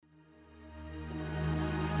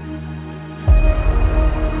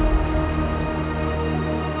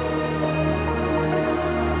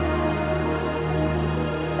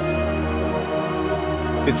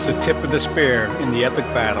It's the tip of the spear in the epic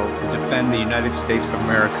battle to defend the United States of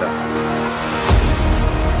America.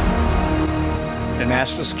 The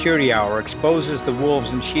National Security Hour exposes the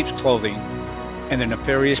wolves in sheep's clothing and their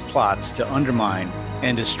nefarious plots to undermine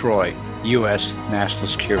and destroy U.S. national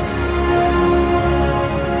security.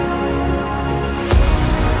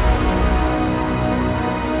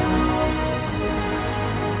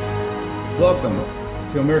 Welcome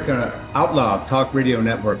to American Outlaw Talk Radio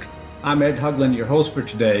Network. I'm Ed Haugland, your host for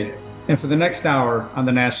today, and for the next hour on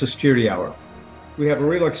the National Security Hour. We have a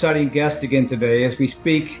real exciting guest again today as we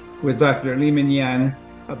speak with Dr. Li-Meng Yan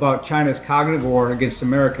about China's cognitive war against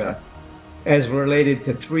America as related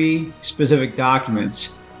to three specific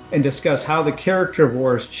documents, and discuss how the character of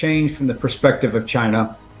war has changed from the perspective of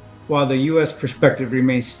China, while the U.S. perspective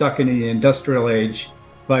remains stuck in the industrial age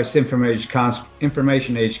by its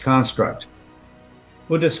information age construct.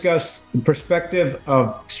 We'll discuss the perspective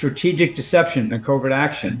of strategic deception and covert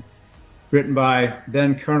action, written by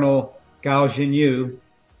then Colonel Gao Jinyu,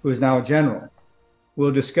 who is now a general.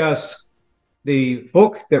 We'll discuss the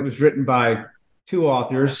book that was written by two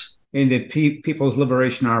authors in the People's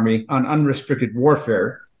Liberation Army on unrestricted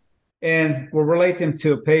warfare, and we'll relate them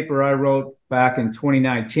to a paper I wrote back in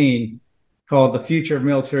 2019 called The Future of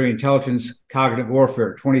Military Intelligence Cognitive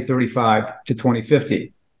Warfare, 2035 to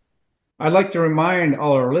 2050. I'd like to remind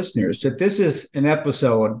all our listeners that this is an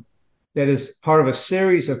episode that is part of a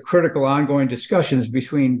series of critical ongoing discussions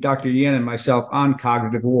between Dr. Yan and myself on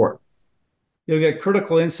cognitive war. You'll get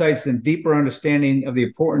critical insights and deeper understanding of the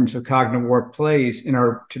importance of cognitive war plays in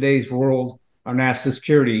our today's world, our national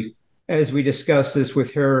security, as we discuss this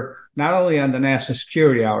with her, not only on the National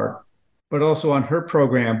Security Hour, but also on her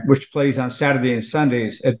program, which plays on Saturday and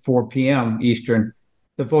Sundays at 4 p.m. Eastern,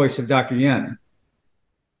 The Voice of Dr. Yan.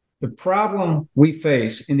 The problem we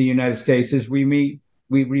face in the United States is we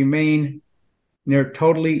remain near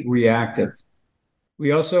totally reactive.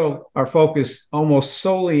 We also are focused almost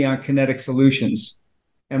solely on kinetic solutions,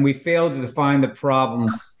 and we fail to define the problem,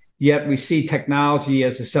 yet we see technology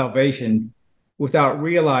as a salvation without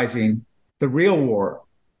realizing the real war.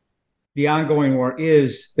 The ongoing war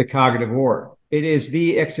is the cognitive war. It is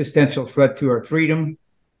the existential threat to our freedom,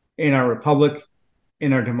 in our republic,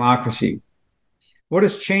 in our democracy. What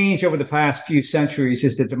has changed over the past few centuries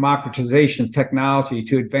is the democratization of technology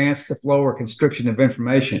to advance the flow or constriction of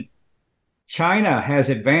information. China has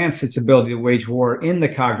advanced its ability to wage war in the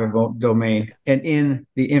cognitive domain and in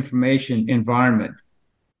the information environment,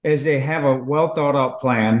 as they have a well thought out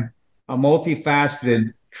plan, a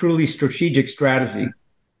multifaceted, truly strategic strategy.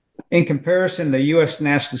 In comparison, the U.S.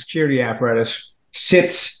 national security apparatus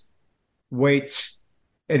sits, waits,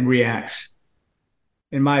 and reacts.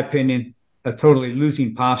 In my opinion, a totally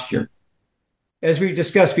losing posture. As we've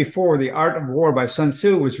discussed before, The Art of War by Sun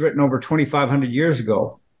Tzu was written over 2,500 years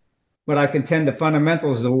ago, but I contend the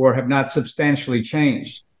fundamentals of the war have not substantially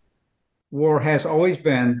changed. War has always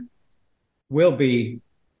been, will be,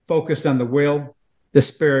 focused on the will, the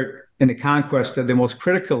spirit, and the conquest of the most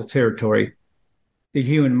critical territory, the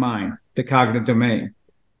human mind, the cognitive domain.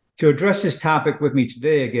 To address this topic with me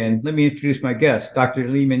today again, let me introduce my guest, Dr.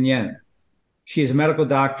 Li-Meng Yan. She is a medical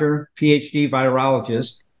doctor, PhD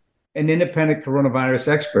virologist, and independent coronavirus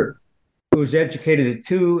expert who was educated at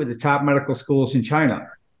two of the top medical schools in China,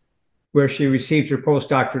 where she received her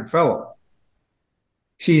postdoctorate fellow.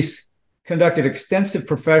 She's conducted extensive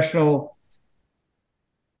professional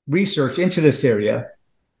research into this area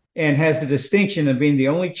and has the distinction of being the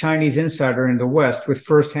only Chinese insider in the West with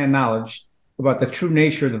firsthand knowledge about the true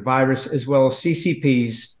nature of the virus, as well as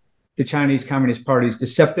CCP's, the Chinese Communist Party's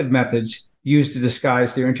deceptive methods used to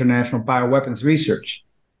disguise their international bioweapons research.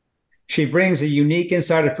 She brings a unique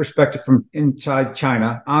insider perspective from inside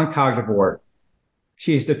China on cognitive war.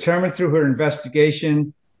 She is determined through her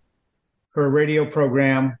investigation, her radio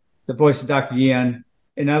program, The Voice of Dr. Yan,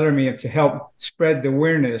 and other media to help spread the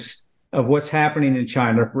awareness of what's happening in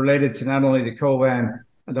China related to not only the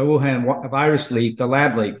Wuhan virus leak, the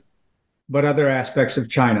lab leak, but other aspects of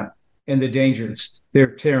China and the dangers their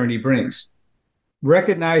tyranny brings.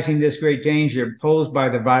 Recognizing this great danger posed by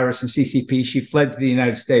the virus and CCP, she fled to the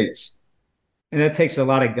United States. And that takes a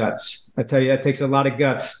lot of guts. I tell you, that takes a lot of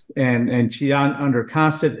guts. And she's under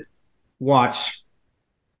constant watch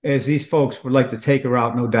as these folks would like to take her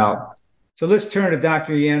out, no doubt. So let's turn to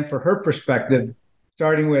Dr. Yan for her perspective,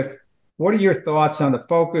 starting with, what are your thoughts on the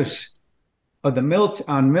focus of the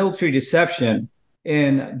military deception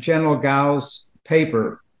in General Gao's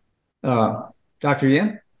paper? Dr.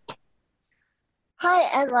 Yan?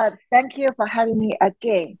 Hi, Edward. Thank you for having me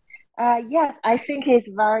again. Yes, I think it's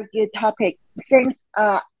a very good topic since,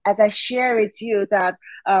 as I share with you, that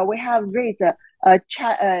we have read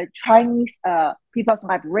Chinese People's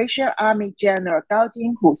Liberation Army General Gao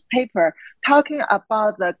Jinghu's paper talking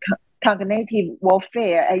about the cognitive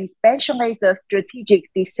warfare, and especially the strategic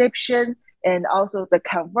deception and also the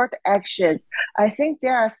covert actions. I think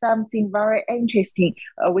there are something very interesting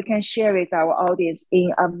we can share with our audience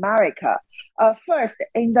in America. First,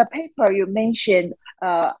 in the paper you mentioned,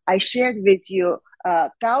 I shared with you,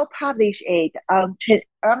 Gao published it on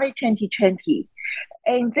early 2020.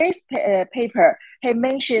 In this paper, he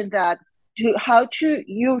mentioned that how to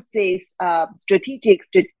use this strategic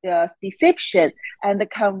deception and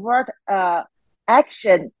convert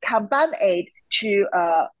action, combine it to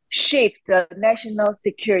shape the national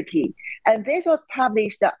security. And this was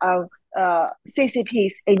published on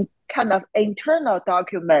CCP's kind of internal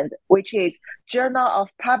document, which is Journal of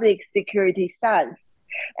Public Security Science.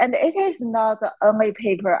 And it is not the only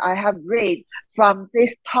paper I have read from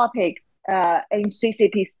this topic in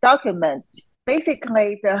CCP's document.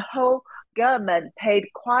 Basically, the whole government paid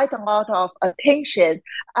quite a lot of attention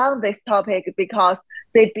on this topic because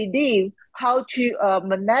they believe how to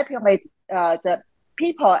manipulate the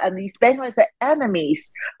people and especially the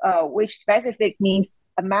enemies, which specific means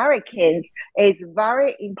Americans, is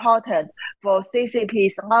very important for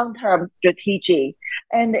CCP's long-term strategy.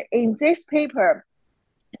 And in this paper,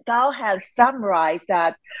 Gao has summarized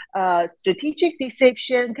that strategic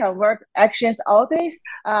deception, covert actions, all this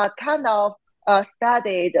kind of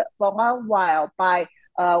studied for a while by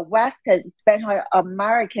Western, especially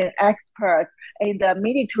American experts in the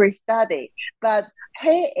military study. But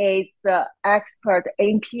he is the expert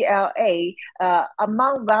in PLA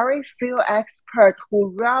among very few experts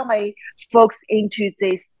who really focus into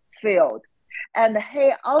this field. And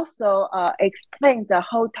he also explained the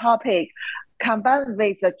whole topic combined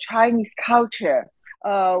with the Chinese culture,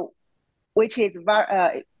 which is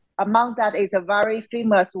very, among that is a very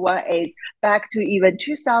famous one is back to even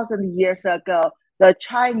 2,000 years ago, the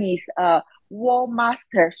Chinese war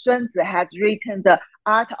master Sun Tzu has written The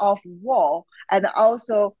Art of War and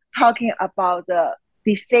also talking about the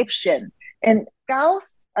deception. And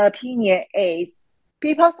Gao's opinion is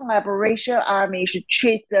People's Liberation Army should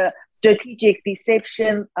treat the strategic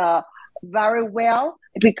deception very well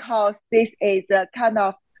because this is a kind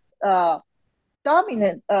of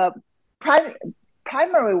dominant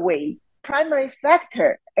primary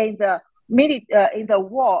factor in the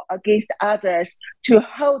war against others to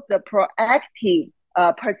hold the proactive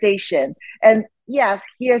position. And yes,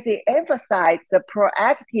 here's the emphasize the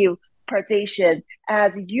proactive position,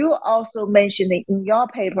 as you also mentioned in your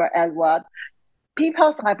paper, Edward.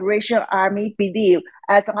 People's Liberation Army believe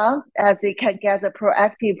as long as they can get a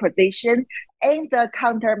proactive position in the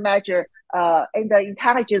countermeasure in the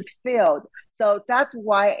intelligence field, so that's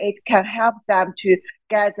why it can help them to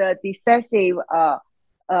get a decisive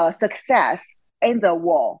success in the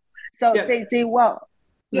war. So yeah. they will.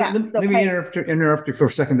 Yeah. Let me interrupt you for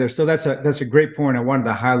a second there. So that's a great point I wanted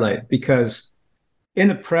to highlight, because in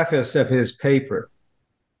the preface of his paper,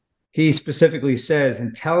 he specifically says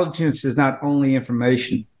intelligence is not only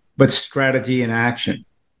information, but strategy and action.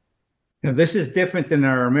 Now, this is different than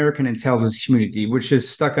our American intelligence community, which is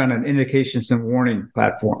stuck on an indications and warning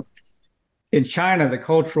platform. In China, the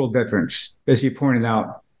cultural difference, as you pointed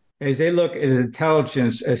out, is they look at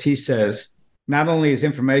intelligence, as he says, not only as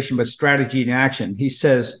information, but strategy and action. He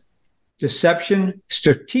says deception,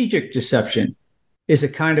 strategic deception, is a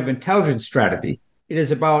kind of intelligence strategy. It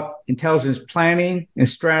is about intelligence planning and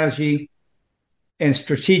strategy and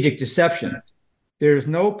strategic deception. There is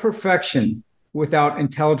no perfection without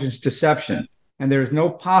intelligence deception, and there is no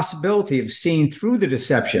possibility of seeing through the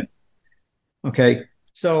deception. Okay,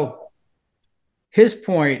 so his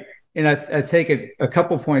point, and I take a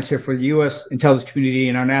couple points here for the U.S. intelligence community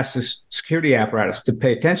and our national security apparatus to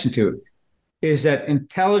pay attention to, is that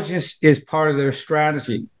intelligence is part of their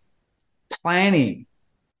strategy. Planning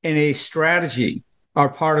and a strategy are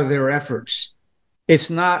part of their efforts. It's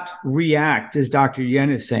not react, as Dr. Yan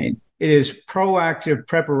is saying. It is proactive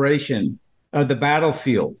preparation of the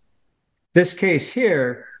battlefield. This case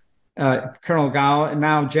here, Colonel Gao,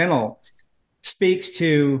 now General, speaks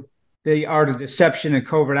to the art of deception and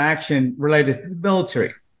covert action related to the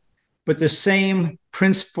military. But the same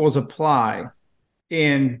principles apply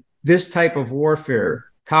in this type of warfare,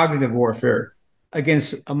 cognitive warfare,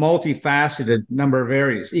 against a multifaceted number of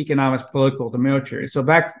areas, economics, political, the military. So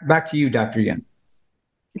back to you, Dr. Yan.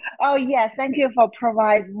 Oh, yes. Thank you for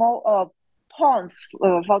providing more points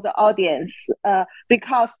for the audience.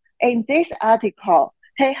 Because in this article,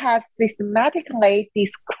 he has systematically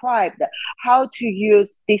described how to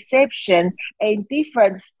use deception in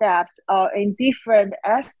different steps or in different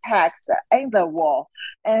aspects in the war.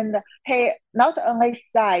 And he not only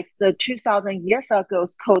cites the 2,000 years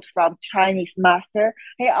ago's quote from Chinese master,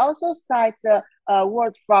 he also cites a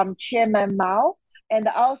word from Chairman Mao, and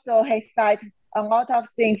also he cites a lot of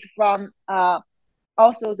things from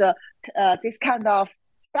also the this kind of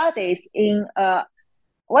studies in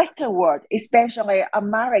Western world, especially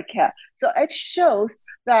America. So it shows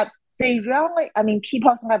that they really,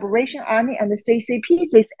 People's Liberation Army and the CCP,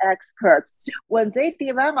 these experts, when they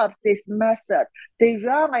develop this method, they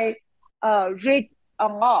really read a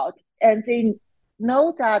lot and they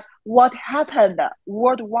know that what happened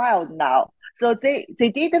worldwide now. So they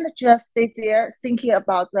didn't just stay there thinking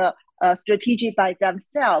about the strategy by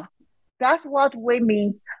themselves. That's what we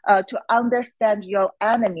means to understand your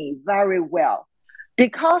enemy very well.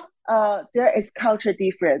 Because there is culture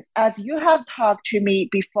difference. As you have talked to me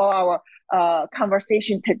before our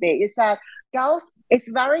conversation today, is that it's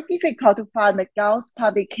very difficult to find the Gauss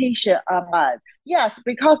publication online. Yes,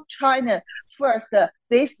 because China, first,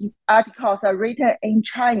 these articles are written in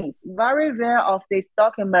Chinese. Very rare of this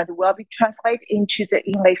document will be translated into the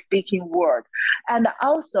English-speaking world. And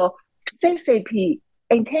also, CCP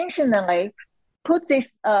intentionally put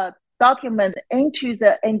this document into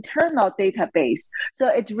the internal database. So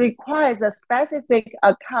it requires a specific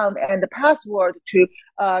account and password to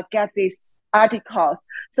get these articles.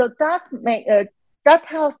 So that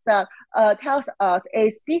tells us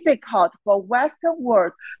it's difficult for Western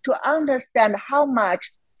world to understand how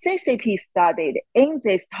much CCP studied in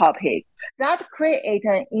this topic. That creates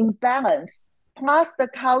an imbalance, plus the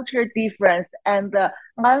culture difference and the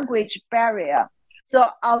language barrier. So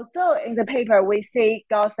although in the paper we see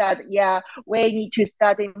Gao said, we need to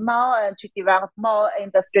study more and to develop more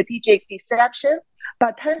in the strategic deception,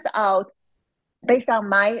 but turns out, based on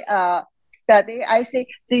my study, I see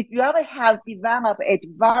they really have developed it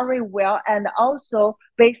very well, and also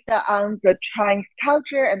based on the Chinese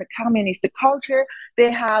culture and the communist culture,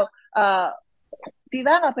 they have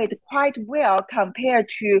developed it quite well compared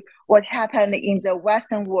to what happened in the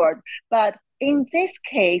Western world. But in this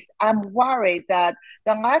case, I'm worried that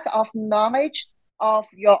the lack of knowledge of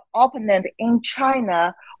your opponent in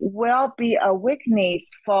China will be a weakness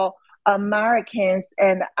for Americans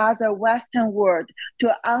and other Western world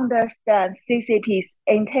to understand CCP's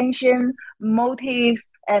intention, motives,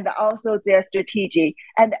 and also their strategy.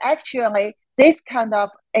 And actually, this kind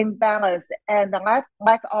of imbalance and the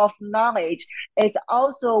lack of knowledge is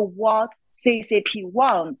also what CCP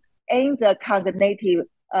wants in the cognitive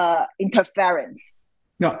interference.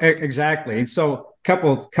 No, exactly. And so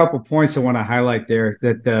couple points I want to highlight there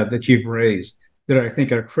that you've raised that I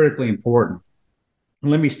think are critically important. And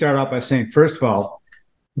let me start off by saying, first of all,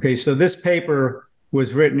 okay, so this paper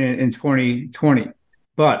was written in 2020,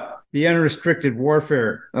 but the unrestricted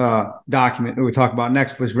warfare document that we talk about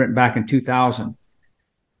next was written back in 2000.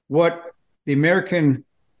 What the American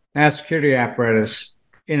national security apparatus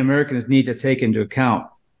and Americans need to take into account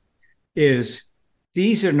is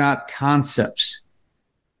these are not concepts.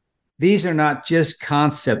 These are not just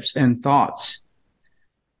concepts and thoughts.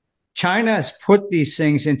 China has put these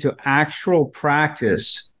things into actual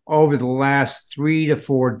practice over the last 3 to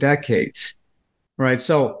 4 decades, right?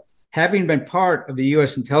 So having been part of the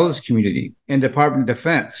U.S. intelligence community and Department of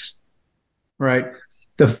Defense, right,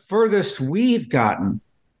 the furthest we've gotten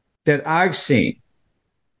that I've seen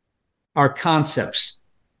are concepts,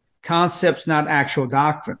 not actual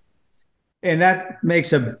doctrine. And that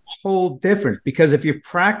makes a whole difference, because if you're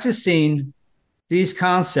practicing these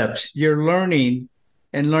concepts, you're learning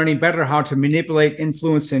better how to manipulate,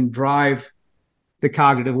 influence, and drive the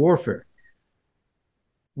cognitive warfare.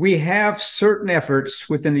 We have certain efforts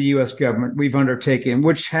within the U.S. government we've undertaken,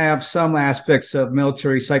 which have some aspects of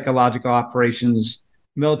military psychological operations,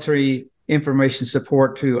 military information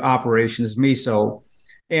support to operations, MISO,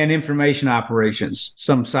 and information operations,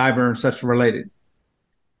 some cyber and such related.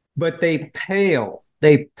 But they pale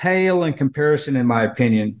in comparison, in my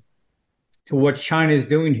opinion, to what China is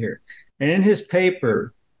doing here. And in his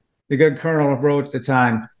paper, the good colonel wrote at the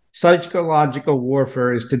time, psychological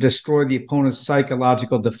warfare is to destroy the opponent's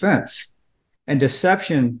psychological defense, and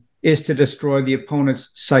deception is to destroy the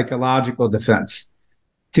opponent's psychological defense.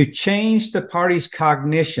 To change the party's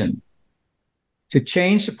cognition,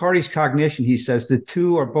 he says the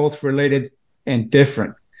two are both related and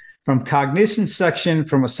different. From cognition section,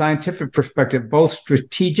 from a scientific perspective, both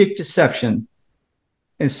strategic deception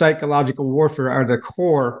and psychological warfare are the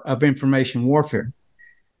core of information warfare.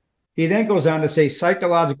 He then goes on to say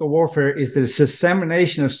psychological warfare is the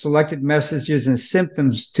dissemination of selected messages and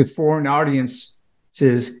symptoms to foreign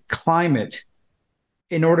audiences climate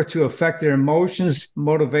in order to affect their emotions,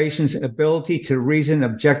 motivations, ability to reason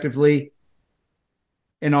objectively,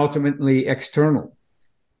 and ultimately external.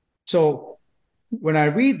 So when I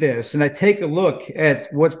read this and I take a look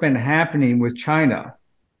at what's been happening with China,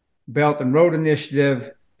 Belt and Road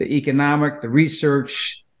Initiative, the economic, the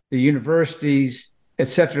research, the universities,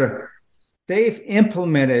 etc., they've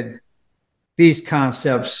implemented these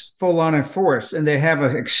concepts full on in force, and they have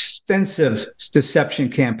an extensive deception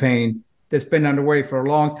campaign that's been underway for a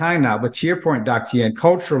long time now. But to your point, Dr. Yan,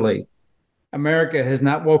 culturally, America has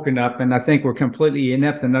not woken up, and I think we're completely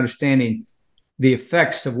inept in understanding the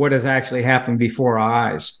effects of what has actually happened before our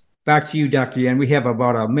eyes. Back to you, Dr. Yan. We have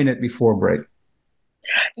about a minute before break.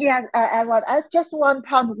 Yeah, I just want to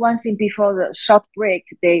point one thing before the short break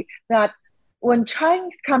today, that when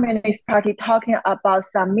Chinese Communist Party talking about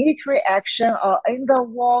some military action or in the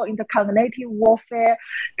war, in the cognitive warfare,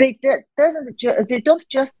 they don't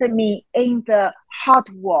just mean in the hot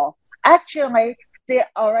war. Actually, they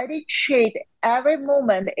already treat every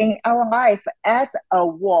moment in our life as a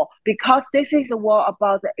war, because this is a war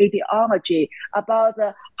about the ideology, about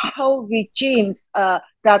the whole regimes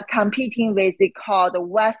that competing with the called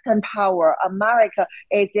Western power. America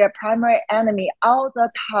is their primary enemy all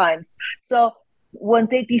the times. So when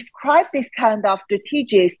they describe this kind of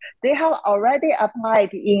strategies, they have already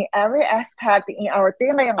applied in every aspect in our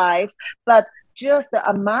daily life, but just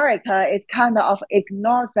America is kind of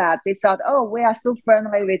ignore that. They thought, oh, we are so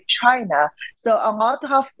friendly with China. So a lot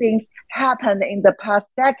of things happened in the past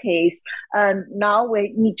decades, and now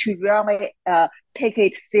we need to really take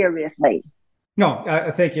it seriously. No,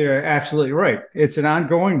 I think you're absolutely right. It's an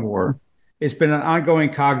ongoing war. It's been an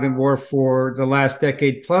ongoing cognitive war for the last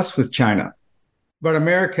decade plus with China. But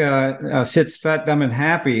America sits fat, dumb, and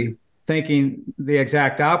happy, thinking the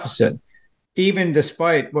exact opposite. Even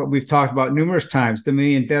despite what we've talked about numerous times, the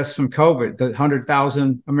million deaths from COVID, the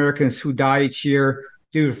 100,000 Americans who die each year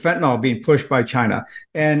due to fentanyl being pushed by China.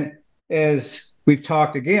 And as we've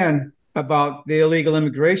talked again about the illegal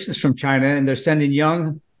immigrations from China, and they're sending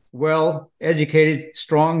young, well-educated,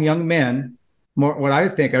 strong young men, more what I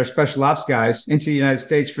think are special ops guys, into the United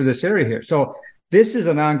States for this area here. So this is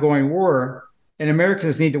an ongoing war, and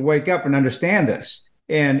Americans need to wake up and understand this.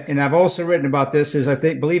 And I've also written about this, as I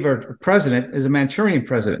believe our president is a Manchurian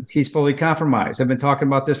president. He's fully compromised. I've been talking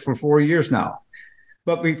about this for 4 years now.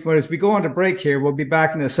 But as we go on to break here, we'll be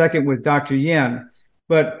back in a second with Dr. Yan.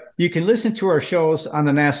 But you can listen to our shows on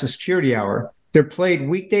the National Security Hour. They're played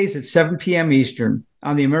weekdays at 7 p.m. Eastern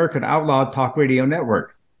on the American Outlaw Talk Radio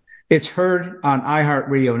Network. It's heard on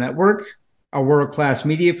iHeartRadio Network, a world-class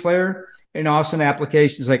media player, and also in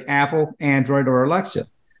applications like Apple, Android, or Alexa.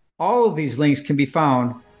 All of these links can be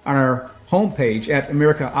found on our homepage at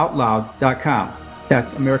AmericaOutloud.com.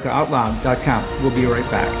 That's AmericaOutloud.com. We'll be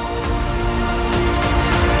right back.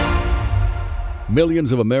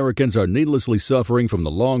 Millions of Americans are needlessly suffering from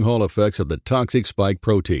the long-haul effects of the toxic spike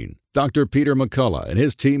protein. Dr. Peter McCullough and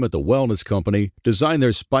his team at the Wellness Company designed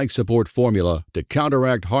their spike support formula to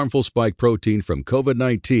counteract harmful spike protein from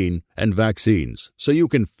COVID-19 and vaccines, so you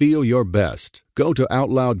can feel your best. Go to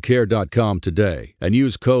OutLoudCare.com today and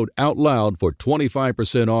use code OUTLOUD for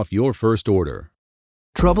 25% off your first order.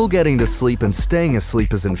 Trouble getting to sleep and staying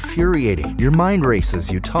asleep is infuriating. Your mind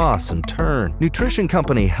races, you toss and turn. Nutrition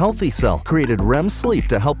company Healthy Cell created REM sleep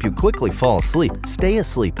to help you quickly fall asleep, stay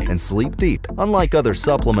asleep, and sleep deep. Unlike other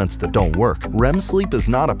supplements that don't work, REM sleep is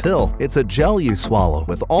not a pill. It's a gel you swallow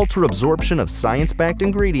with ultra-absorption of science-backed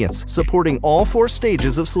ingredients supporting all 4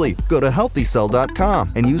 stages of sleep. Go to HealthyCell.com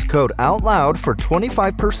and use code OUTLOUD for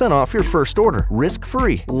 25% off your first order.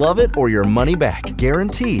 Risk-free. Love it or your money back.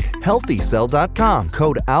 Guaranteed. HealthyCell.com.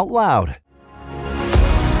 Code OUTLOUD.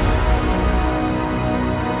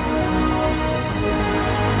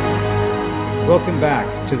 Welcome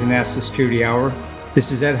back to the National Security Hour.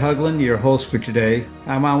 This is Ed Haugland, your host for today.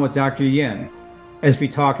 I'm on with Dr. Yan as we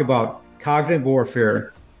talk about cognitive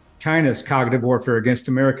warfare, China's cognitive warfare against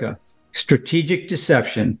America, strategic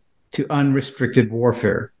deception to unrestricted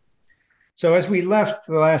warfare. So as we left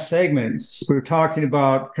the last segment, we were talking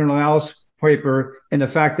about Colonel Alice paper and the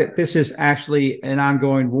fact that this is actually an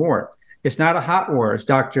ongoing war. It's not a hot war, as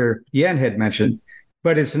Dr. Yan had mentioned,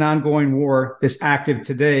 but it's an ongoing war that's active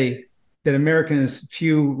today that Americans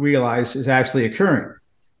few realize is actually occurring.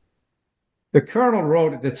 The colonel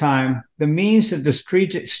wrote at the time, the means of the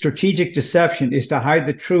strategic deception is to hide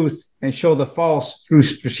the truth and show the false through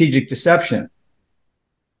strategic deception.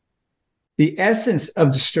 The essence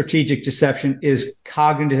of the strategic deception is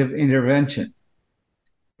cognitive intervention.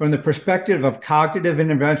 From the perspective of cognitive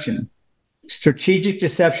intervention, strategic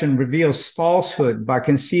deception reveals falsehood by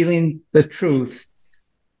concealing the truth,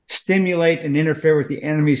 stimulate and interfere with the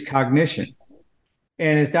enemy's cognition.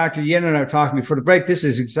 And as Dr. Yan and I were talking before the break, this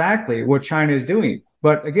is exactly what China is doing.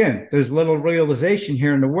 But again, there's little realization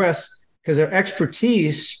here in the West because their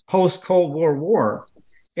expertise post-Cold War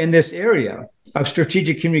in this area of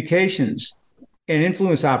strategic communications and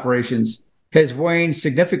influence operations has waned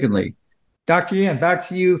significantly. Dr. Yan, back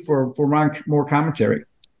to you for more commentary.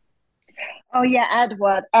 Oh, yeah,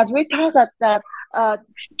 Edward. As we talked about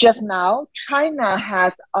just now, China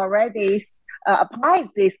has already applied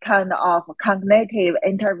this kind of cognitive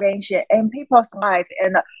intervention in people's life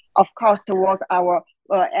and, of course, towards our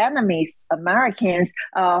enemies, Americans,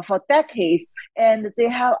 for decades. And they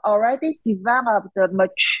have already developed a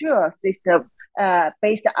mature system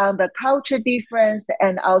based on the culture difference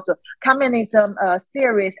and also communism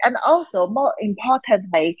theories, and also, more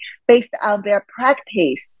importantly, based on their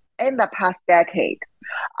practice in the past decade.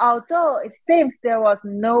 Although it seems there was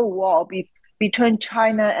no war between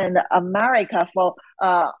China and America for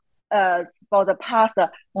the past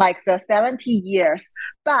the 70 years,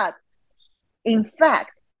 but in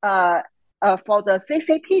fact, for the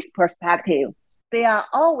CCP's perspective, they are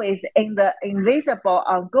always in the invisible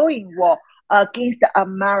ongoing war against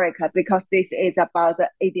America, because this is about the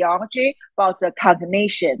ideology, about the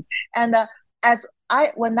cognition. And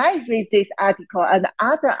when I read this article and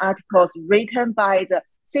other articles written by the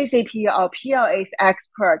CCP or PLA's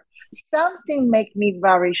expert, something make me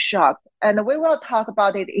very shocked. And we will talk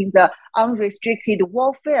about it in the unrestricted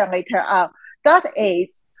warfare later on. That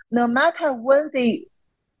is, no matter when they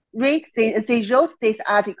wrote these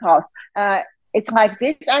articles, it's like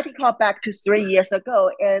this article back to 3 years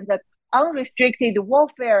ago, and the unrestricted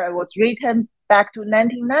warfare was written back to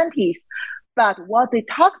 1990s. But what they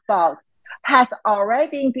talk about has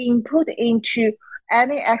already been put into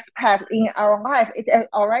any aspect in our life. It has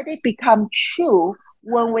already become true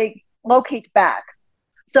when we look it back.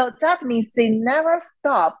 So that means they never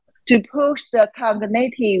stop to push the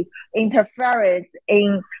cognitive interference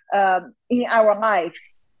in our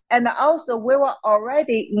lives. And also, we were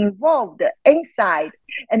already involved inside.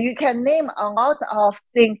 And you can name a lot of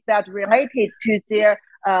things that related to their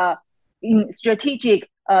strategic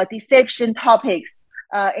deception topics,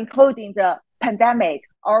 including the pandemic,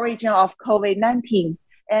 origin of COVID-19,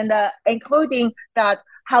 and including that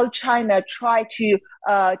how China tried to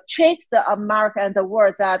trick the America and the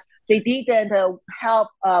world that they didn't help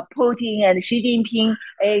Putin, and Xi Jinping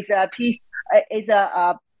is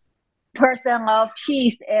a person of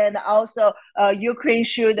peace, and also Ukraine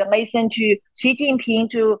should listen to Xi Jinping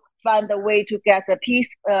to find a way to get a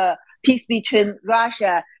peace between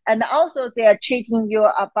Russia. And also they are treating you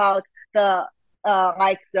about the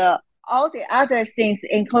all the other things,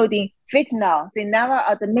 including fentanyl. They never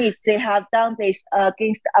admit they have done this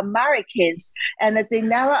against Americans, and they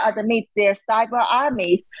never admit their cyber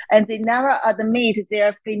armies, and they never admit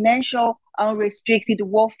their financial unrestricted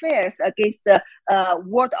warfare against the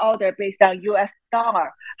world order based on US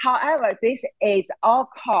dollar. However, this is all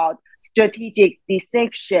called strategic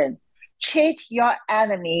deception. Cheat your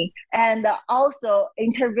enemy and also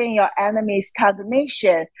intervene your enemy's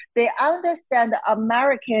cognition. They understand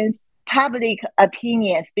Americans' public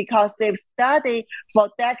opinions because they've studied for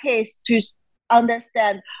decades to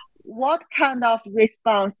understand what kind of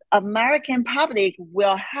response American public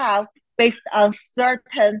will have based on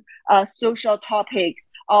certain social topic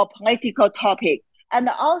or political topic. And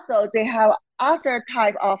also they have other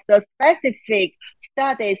type of the specific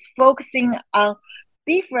studies focusing on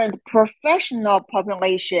different professional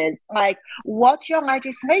populations, like what your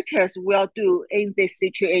legislators will do in this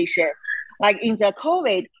situation. Like in the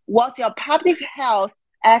COVID, what your public health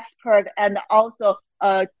expert and also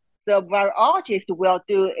the virologist will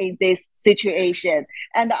do in this situation,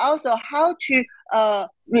 and also how to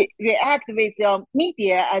react with your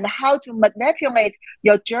media and how to manipulate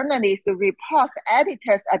your journalists, reports,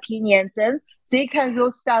 editors' opinions, and they can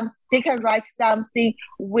write something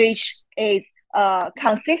which is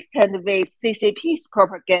consistent with CCP's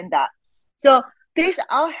propaganda. So this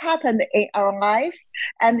all happened in our lives,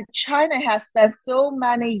 and China has spent so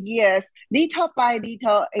many years, little by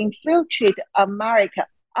little, infiltrate America,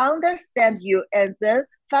 understand you, and then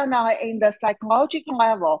finally, in the psychological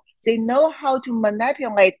level, they know how to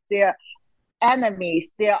manipulate their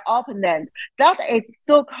enemies, their opponent. That is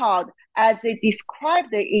so-called, as they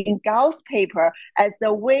described it in Gau's paper, as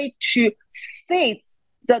a way to seize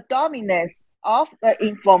the dominance of the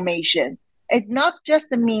information. It not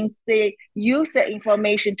just means they use the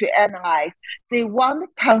information to analyze. They want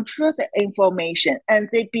to control the information, and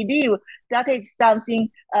they believe that is something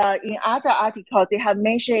in other articles they have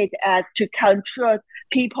mentioned it as to control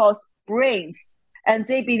people's brains. And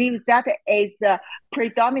they believe that is a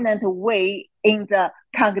predominant way in the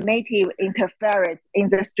cognitive interference in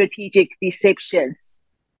the strategic deceptions.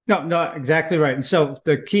 No, exactly right. And so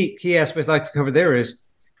the key aspect I'd like to cover there is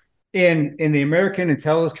in the American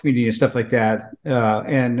intelligence community and stuff like that,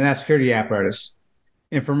 and national security apparatus,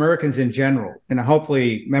 and for Americans in general, and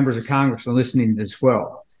hopefully members of Congress are listening as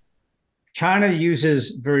well. China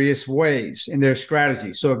uses various ways in their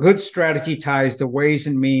strategy. So a good strategy ties the ways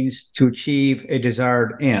and means to achieve a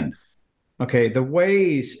desired end. Okay, the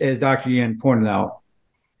ways, as Dr. Yan pointed out,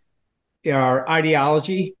 are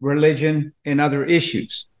ideology, religion, and other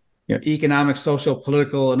issues. Economic, social,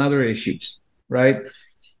 political, and other issues, right?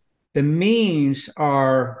 The means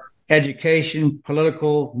are education,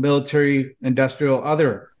 political, military, industrial,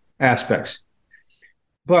 other aspects.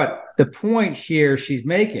 But the point here she's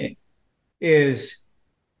making is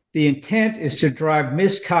the intent is to drive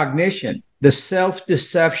miscognition, the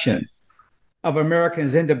self-deception of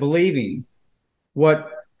Americans into believing what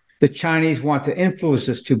the Chinese want to influence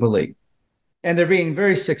us to believe. And they're being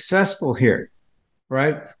very successful here,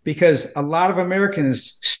 right? Because a lot of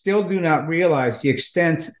Americans still do not realize the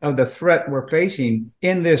extent of the threat we're facing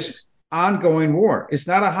in this ongoing war. It's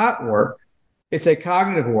not a hot war. It's a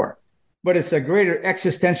cognitive war, but it's a greater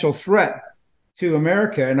existential threat to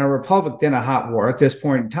America and our republic than a hot war at this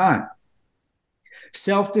point in time.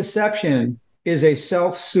 Self-deception is a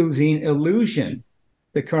self-soothing illusion,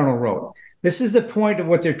 the colonel wrote. This is the point of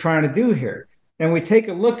what they're trying to do here. And we take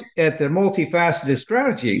a look at the multifaceted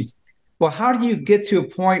strategy. Well, how do you get to a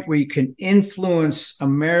point where you can influence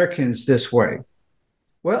Americans this way?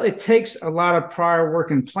 Well, it takes a lot of prior work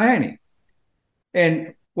and planning.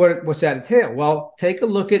 And what's that entail? Well, take a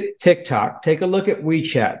look at TikTok, take a look at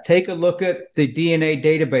WeChat, take a look at the DNA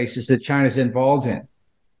databases that China's involved in.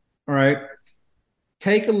 All right.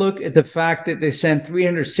 Take a look at the fact that they send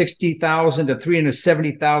 360,000 to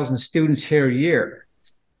 370,000 students here a year.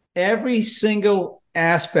 Every single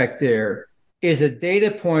aspect there is a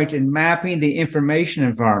data point in mapping the information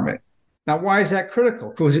environment. Now, why is that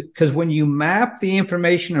critical? Because when you map the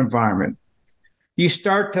information environment, you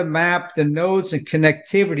start to map the nodes and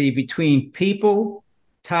connectivity between people,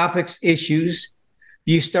 topics, issues.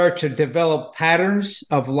 You start to develop patterns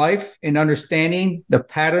of life and understanding the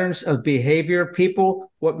patterns of behavior of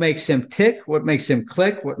people, what makes them tick, what makes them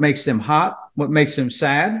click, what makes them hot, what makes them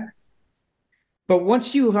sad. But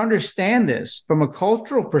once you understand this from a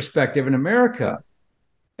cultural perspective in America,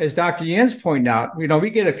 as Dr. Yan's pointing out, we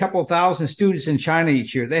get a couple thousand students in China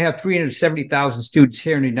each year. They have 370,000 students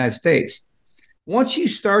here in the United States. Once you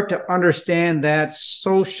start to understand that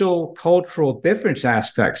social, cultural difference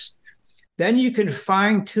aspects, then you can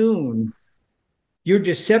fine-tune your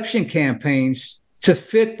deception campaigns to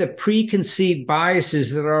fit the preconceived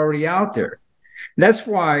biases that are already out there. And that's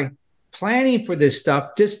why planning for this stuff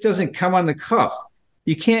just doesn't come on the cuff.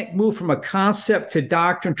 You can't move from a concept to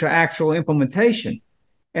doctrine to actual implementation.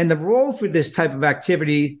 And the role for this type of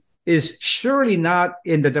activity is surely not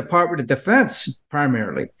in the Department of Defense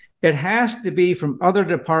primarily. It has to be from other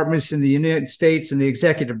departments in the United States and the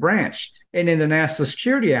executive branch and in the national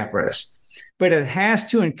security apparatus. But it has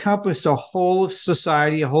to encompass a whole of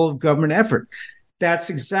society, a whole of government effort.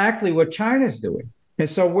 That's exactly what China's doing. And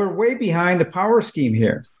so we're way behind the power scheme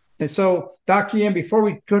here. And so, Dr. Yan, before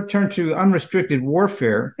we turn to unrestricted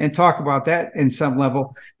warfare and talk about that in some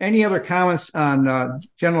level, any other comments on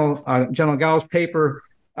General Gao's paper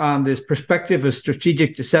on this perspective of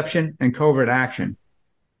strategic deception and covert action?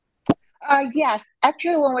 Yes,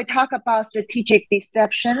 actually, when we talk about strategic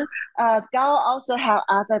deception, Gao also have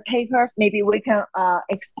other papers. Maybe we can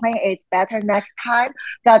explain it better next time.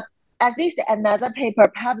 That at least another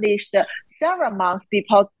paper published several months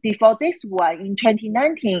before this one in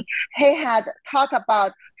 2019, he had talked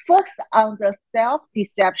about focus on the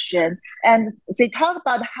self-deception, and they talk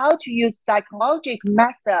about how to use psychological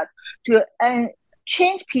method to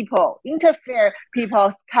change people, interfere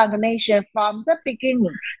people's cognition from the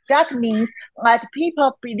beginning. That means let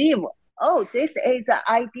people believe, oh, this is an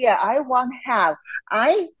idea I want to have.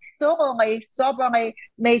 I soberly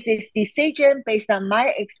made this decision based on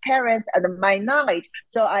my experience and my knowledge,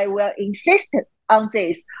 so I will insist on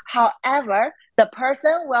this. However, the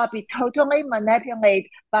person will be totally manipulated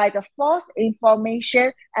by the false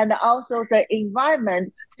information and also the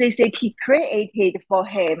environment CCP created for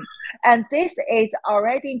him. And this is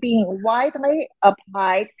already being widely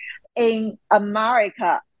applied in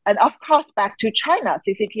America And of course, back to China,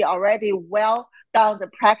 CCP already well done the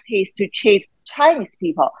practice to treat Chinese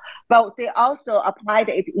people, but they also applied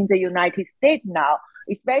it in the United States now,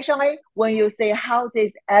 especially when you see how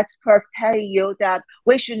these experts tell you that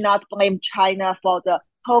we should not blame China for the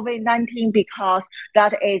COVID-19 because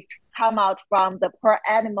that is come out from the poor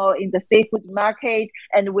animal in the seafood market,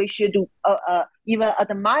 and we should even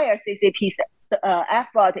admire CCP's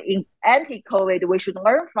effort in anti-COVID. We should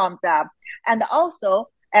learn from them. And also,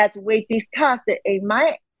 as we discussed in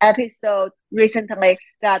my episode recently,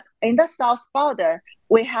 that in the South border,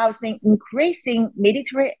 we have seen increasing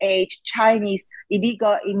military-age Chinese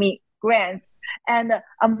illegal immigrants, and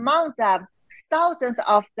among them, thousands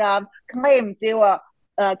of them claim they were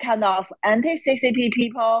kind of anti-CCP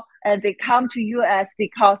people, and they come to U.S.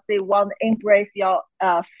 because they want to embrace your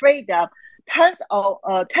freedom. Turns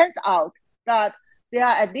out that there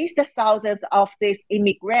are at least thousands of these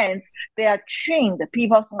immigrants. They are trained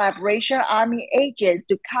People's Liberation Army agents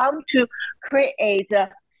to come to create a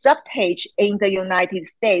subpage in the United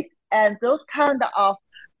States. And those kind of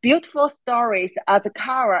beautiful stories are the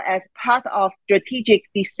cover as part of strategic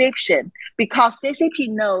deception, because CCP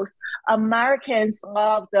knows Americans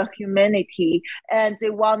love the humanity and they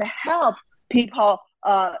want to help people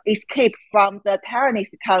escape from the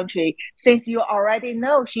terrorist country. Since you already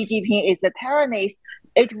know Xi Jinping is a terrorist,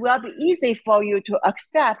 it will be easy for you to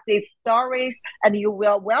accept these stories, and you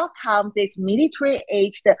will welcome these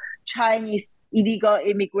military-aged Chinese illegal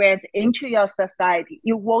immigrants into your society.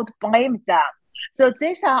 You won't blame them. So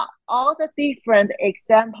these are all the different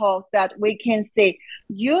examples that we can see.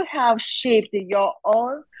 You have shaped your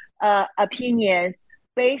own opinions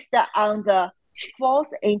based on the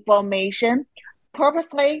false information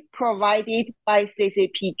purposely provided by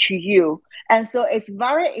CCP to you. And so it's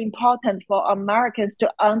very important for Americans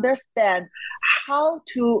to understand how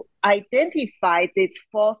to identify this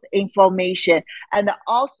false information. And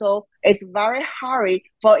also, it's very hard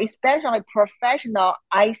for especially professional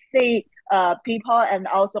IC people and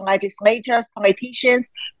also legislators,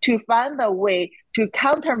 politicians to find a way to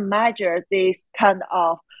countermeasure this kind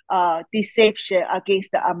of deception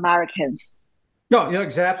against the Americans. No, you're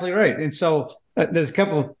exactly right. And so there's a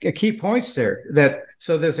couple of key points there.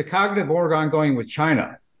 So there's a cognitive war ongoing with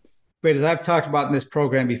China. But as I've talked about in this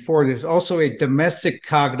program before, there's also a domestic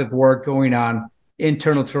cognitive war going on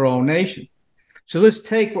internal to our own nation. So let's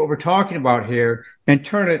take what we're talking about here and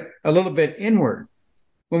turn it a little bit inward.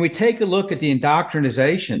 When we take a look at the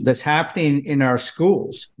indoctrination that's happening in our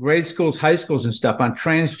schools, grade schools, high schools and stuff, on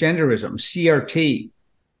transgenderism, CRT,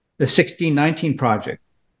 the 1619 Project,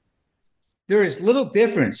 there is little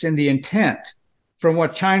difference in the intent from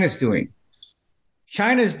what China's doing.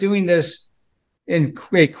 China's doing this in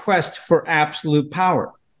a quest for absolute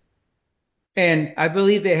power. And I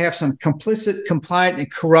believe they have some complicit, compliant,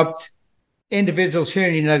 and corrupt individuals here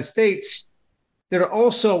in the United States that are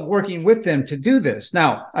also working with them to do this.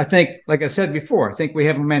 Now, I think, like I said before, I think we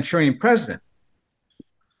have a Manchurian president.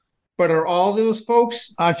 But are all those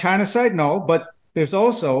folks on China's side? No, but there's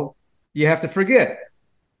also, you have to forget,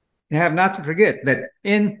 you have not to forget that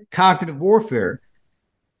in cognitive warfare,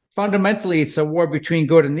 fundamentally, it's a war between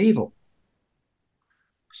good and evil.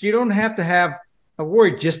 So you don't have to have a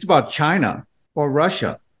worry just about China or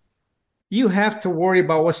Russia. You have to worry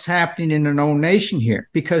about what's happening in our own nation here,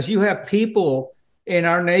 because you have people in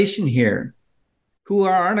our nation here who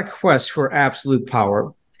are on a quest for absolute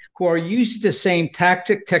power, who are using the same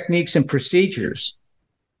techniques, and procedures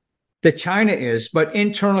that China is, but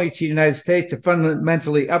internally to the United States to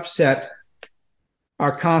fundamentally upset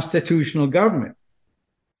our constitutional government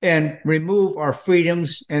and remove our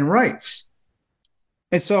freedoms and rights.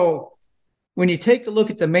 And so when you take a look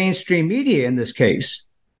at the mainstream media in this case,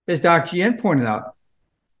 as Dr. Yan pointed out,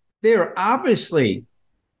 they are obviously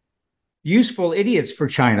useful idiots for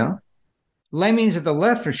China, lemmings of the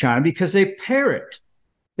left for China, because they parrot.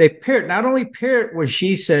 They parrot, not only parrot what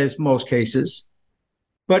Xi says in most cases,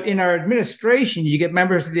 but in our administration, you get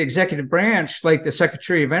members of the executive branch, like the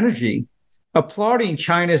Secretary of Energy, applauding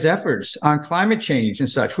China's efforts on climate change and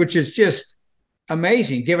such, which is just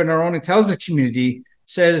amazing, given our own intelligence community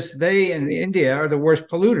says they and India are the worst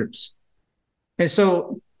polluters. And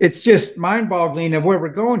so it's just mind-boggling of where we're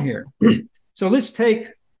going here. So let's take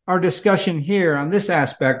our discussion here on this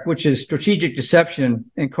aspect, which is strategic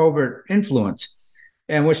deception and covert influence,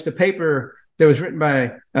 and which the paper that was written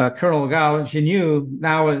by Colonel Gao Jinyu,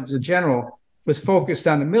 now as a general, was focused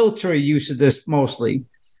on the military use of this mostly.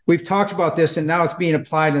 We've talked about this, and now it's being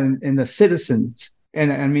applied in the citizens,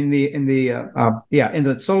 and I mean in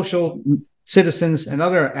the social citizens and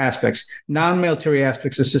other aspects, non-military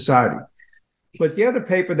aspects of society. But the other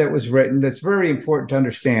paper that was written that's very important to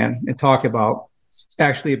understand and talk about,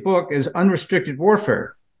 actually a book, is Unrestricted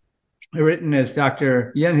Warfare, written, as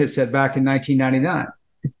Dr. Yan had said, back in 1999.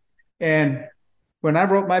 And when I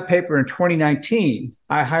wrote my paper in 2019,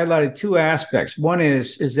 I highlighted two aspects. One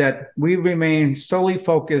is that we remain solely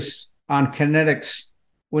focused on kinetics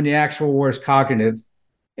when the actual war is cognitive.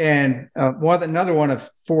 And another one of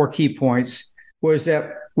four key points was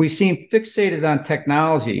that we seem fixated on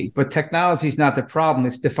technology, but technology is not the problem.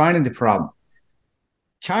 It's defining the problem.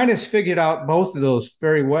 China's figured out both of those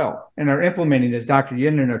very well and are implementing, as Dr.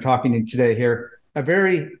 Yan and I are talking today here, a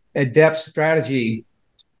very adept strategy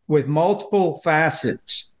with multiple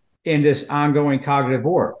facets in this ongoing cognitive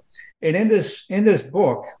war. And in this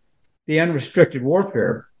book, The Unrestricted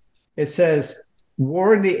Warfare, it says,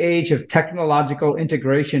 war in the age of technological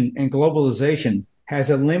integration and globalization has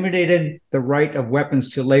eliminated the right of weapons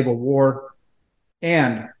to label war,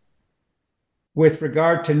 and with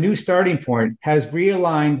regard to new starting point, has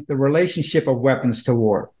realigned the relationship of weapons to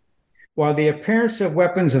war. While the appearance of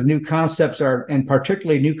weapons of new concepts and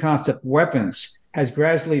particularly new concept weapons, has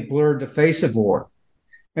gradually blurred the face of war.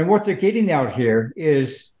 And what they're getting out here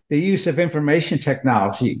is the use of information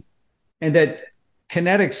technology, and that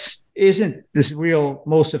kinetics isn't this real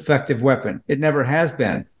most effective weapon. It never has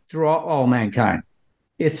been throughout all mankind.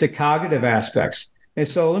 It's the cognitive aspects. And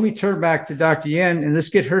so let me turn back to Dr. Yan and let's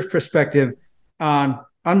get her perspective on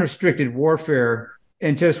unrestricted warfare.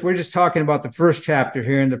 And we're just talking about the first chapter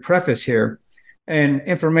here in the preface here, and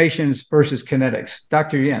informations versus kinetics.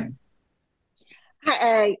 Dr. Yan.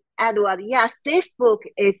 Hi, Edward. Yes, this book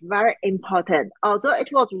is very important. Although it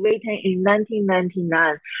was written in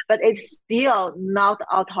 1999, but it's still not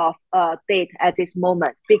out of date at this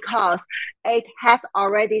moment because it has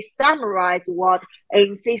already summarized what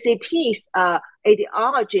in CCP's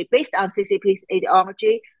ideology, based on CCP's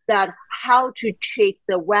ideology, that how to treat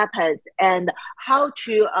the weapons and how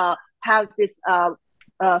to have this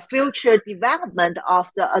future development of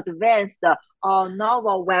the advanced or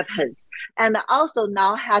novel weapons. And also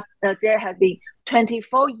now there has been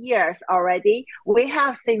 24 years already. We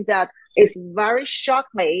have seen that it's very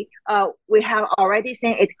shockingly, we have already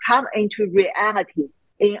seen it come into reality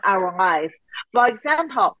in our life. For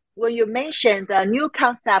example, when you mentioned the new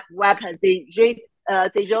concept weapons, they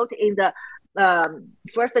wrote in the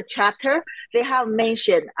first chapter, they have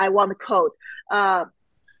mentioned, I want to quote,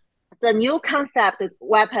 the new concept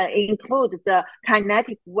weapon includes the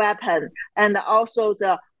kinetic weapon and also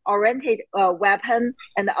the oriented weapon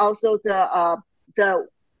and also the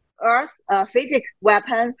earth physics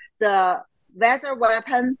weapon, the weather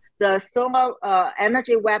weapon, the solar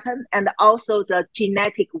energy weapon, and also the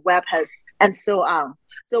genetic weapons, and so on.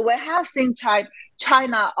 So we have seen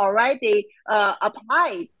China already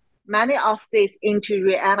applied many of these into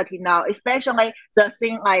reality now, especially the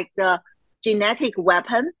thing like the genetic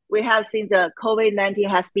weapon. We have seen the COVID-19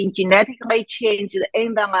 has been genetically changed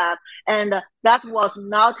in the lab, and that was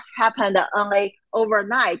not happened only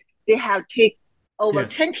overnight. They have taken over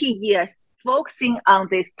 20 years focusing on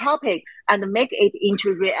this topic and make it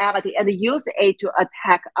into reality and use it to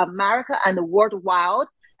attack America and worldwide.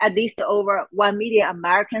 At least over 1 million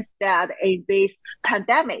Americans died in this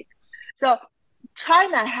pandemic. So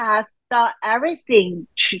China has done everything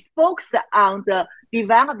to focus on the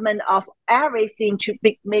development of everything to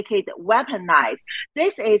make it weaponized.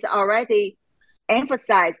 This is already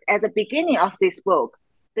emphasized at the beginning of this book.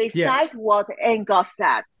 They cite what Engels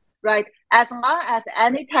said, right? As long as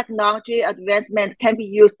any technology advancement can be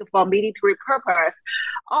used for military purpose,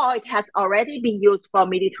 or it has already been used for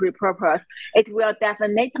military purpose, it will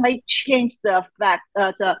definitely change the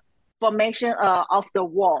formation of the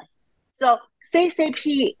war. So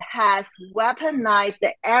CCP has weaponized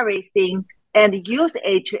everything and used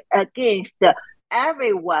it against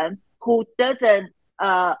everyone who doesn't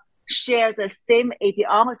share the same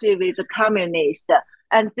ideology with the communists.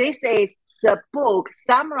 And this is the book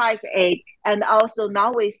summarize it, and also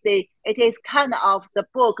now we see it is kind of the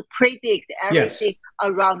book predict everything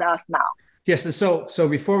around us now. Yes, and so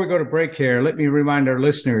before we go to break here, let me remind our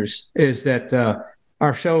listeners is that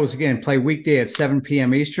our shows, again, play weekday at 7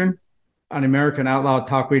 p.m. Eastern on American Outlaw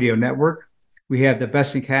Talk Radio Network. We have the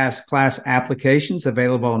best in class applications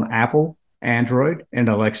available on Apple, Android, and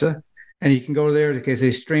Alexa. And you can go there because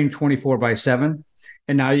they stream 24/7.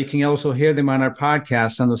 And now you can also hear them on our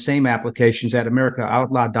podcasts on the same applications at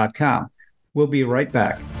AmericaOutloud.com. We'll be right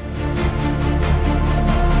back.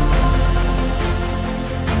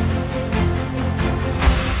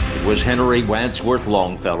 It was Henry Wadsworth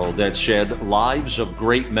Longfellow that said, "Lives of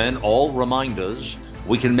great men all remind us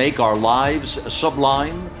we can make our lives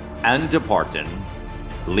sublime and departing,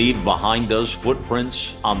 leave behind us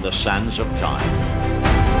footprints on the sands of time.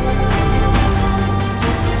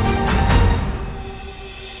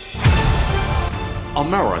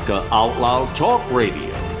 America Out Loud Talk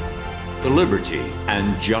Radio. The liberty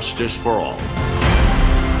and justice for all.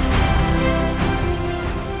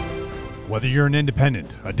 Whether you're an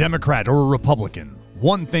independent, a Democrat, or a Republican,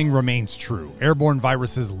 one thing remains true. Airborne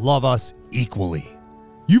viruses love us equally.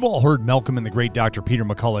 You've all heard Malcolm and the great Dr. Peter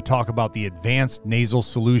McCullough talk about the advanced nasal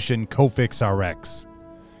solution Cofix RX.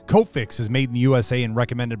 Cofix is made in the USA and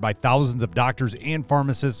recommended by thousands of doctors and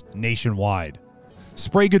pharmacists nationwide.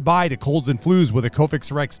 Spray goodbye to colds and flus with a Cofix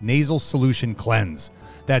RX nasal solution cleanse.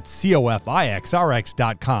 That's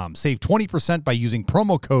COFIXRX.com. Save 20% by using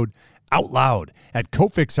promo code OUTLOUD at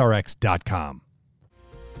CofixRx.com.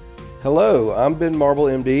 Hello, I'm Ben Marble,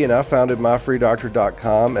 MD, and I founded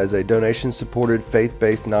MyFreeDoctor.com as a donation-supported,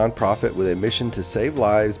 faith-based nonprofit with a mission to save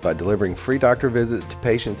lives by delivering free doctor visits to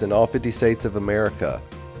patients in all 50 states of America.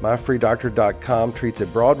 MyFreeDoctor.com treats a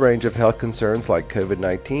broad range of health concerns like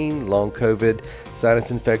COVID-19, long COVID, sinus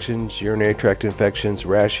infections, urinary tract infections,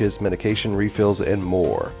 rashes, medication refills, and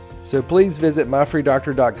more. So please visit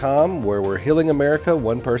MyFreeDoctor.com, where we're healing America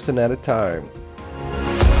one person at a time.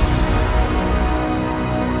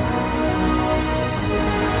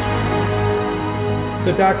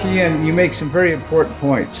 So, Dr. Yan, you make some very important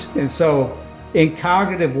points. And so, in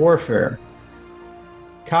cognitive warfare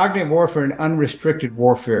and unrestricted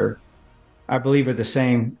warfare, I believe, are the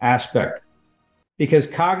same aspect. Because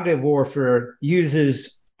cognitive warfare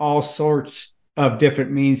uses all sorts of different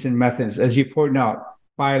means and methods, as you point out,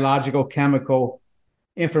 biological, chemical,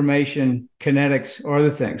 information, kinetics, or other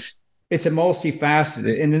things. It's a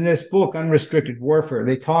multifaceted. And in this book, Unrestricted Warfare,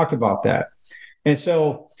 they talk about that. And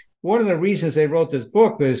so, one of the reasons they wrote this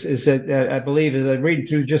book is that I believe, as I read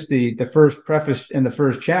through just the first preface in the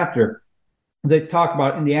first chapter, they talk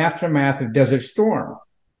about in the aftermath of Desert Storm.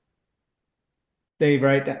 They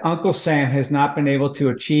write that Uncle Sam has not been able to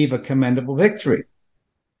achieve a commendable victory.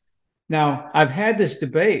 Now, I've had this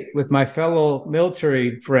debate with my fellow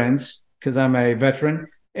military friends, because I'm a veteran,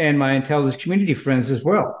 and my intelligence community friends as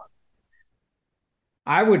well.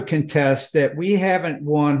 I would contest that we haven't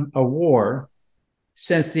won a war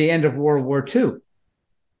since the end of World War II.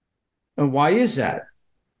 And why is that?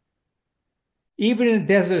 Even in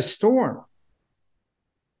Desert Storm,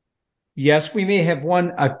 yes, we may have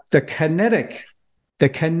won the kinetic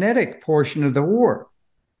portion of the war,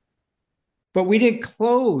 but we didn't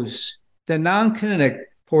close the non-kinetic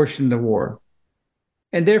portion of the war,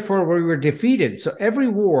 and therefore we were defeated. So every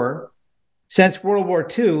war since World War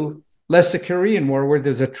II, less the Korean War where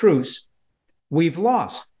there's a truce, we've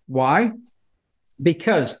lost. Why?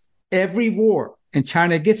 Because every war, and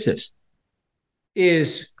China gets this,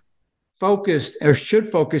 is focused or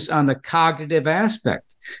should focus on the cognitive aspect.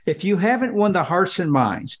 If you haven't won the hearts and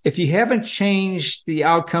minds, if you haven't changed the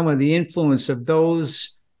outcome of the influence of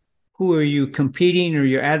those who are you competing or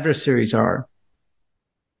your adversaries are,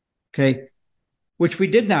 okay, which we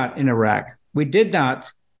did not in Iraq, we did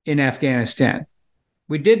not in Afghanistan,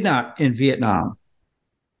 we did not in Vietnam,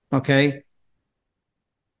 okay,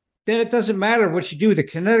 then it doesn't matter what you do with the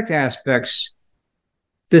kinetic aspects.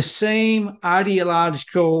 The same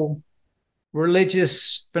ideological,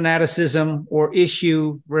 religious fanaticism or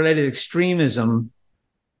issue-related extremism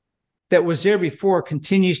that was there before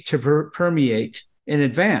continues to permeate and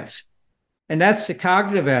advance. And that's the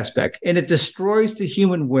cognitive aspect. And it destroys the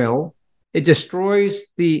human will. It destroys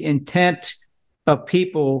the intent of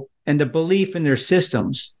people and the belief in their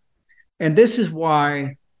systems. And this is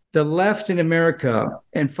why the left in America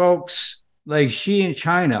and folks like Xi in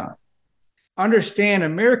China understand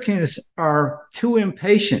Americans are too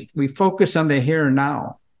impatient. We focus on the here and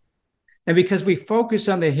now. And because we focus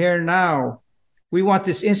on the here and now, we want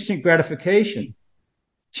this instant gratification.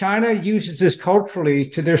 China uses this culturally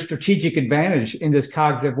to their strategic advantage in this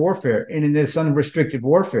cognitive warfare and in this unrestricted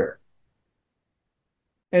warfare.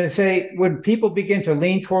 And say, when people begin to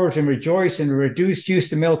lean towards and rejoice in a reduced use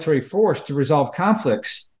of military force to resolve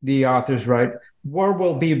conflicts, the authors write, war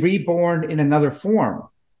will be reborn in another form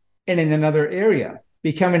and in another area,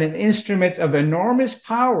 becoming an instrument of enormous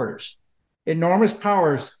powers in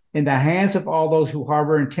the hands of all those who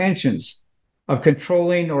harbor intentions of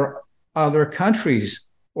controlling or other countries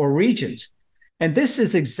or regions. And this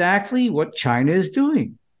is exactly what China is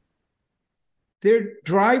doing. They're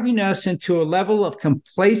driving us into a level of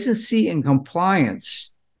complacency and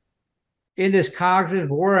compliance in this cognitive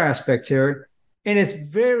war aspect here, and it's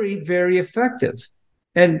very, very effective.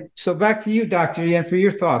 And so back to you, Dr. Yan, for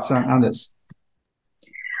your thoughts on this.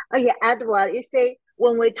 Oh, yeah, Edward, you say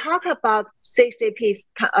when we talk about CCP's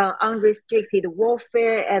unrestricted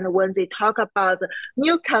warfare, and when they talk about the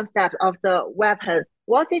new concept of the weapon,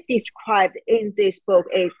 what they described in this book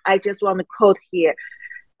is, I just want to quote here.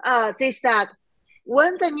 They said,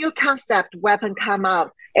 when the new concept weapon come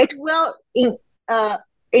out, it will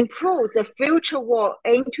improve the future war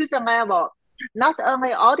into the level not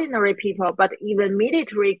only ordinary people, but even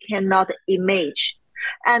military cannot imagine.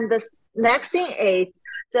 And the next thing is,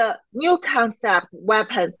 the new concept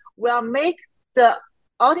weapon will make the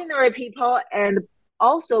ordinary people and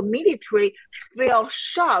also military feel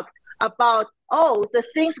shocked about, the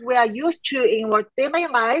things we are used to in our daily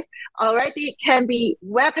life already can be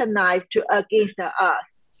weaponized against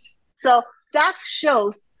us. So that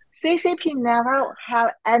shows CCP never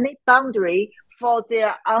have any boundary for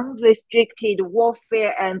their unrestricted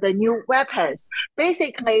warfare and the new weapons.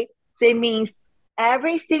 Basically, that means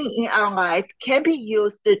everything in our life can be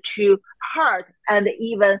used to hurt and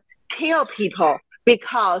even kill people,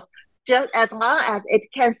 because just as long as it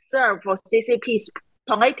can serve for CCP's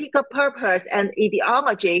political purpose and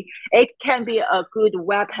ideology, it can be a good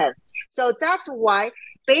weapon. So that's why,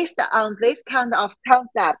 based on this kind of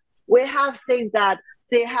concept, we have seen that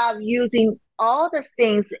they have using all the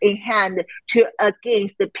things in hand to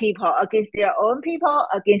against the people, against their own people,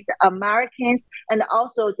 against the Americans, and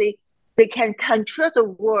also they can control the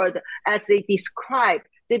world as they describe.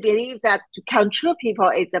 They believe that to control people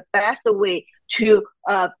is the best way to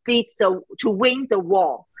win the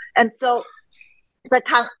war. And so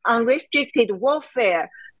the unrestricted warfare,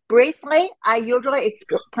 briefly, I usually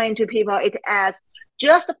explain to people it as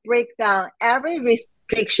just break down every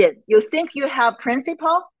restriction. You think you have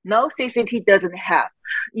principle? No, CCP doesn't have.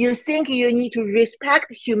 You think you need to respect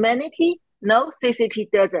humanity? No,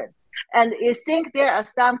 CCP doesn't. And you think there are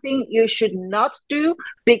something you should not do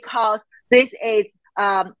because this is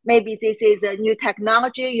maybe this is a new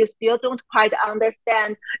technology you still don't quite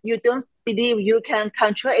understand. You don't believe you can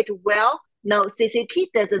control it well. No, CCP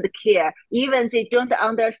doesn't care. Even they don't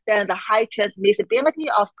understand the high transmissibility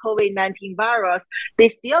of COVID-19 virus, they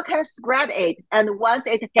still can spread it. And once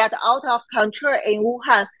it gets out of control in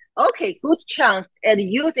Wuhan, okay, good chance, and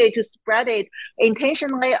use it to spread it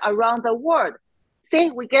intentionally around the world. See,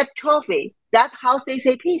 we get trophy. That's how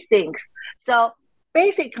CCP thinks. So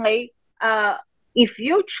basically, if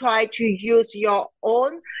you try to use your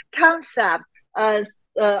own concept,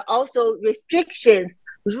 also restrictions,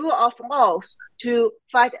 rule of laws to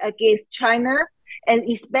fight against China, and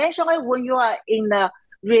especially when you are in a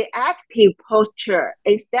reactive posture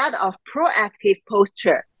instead of proactive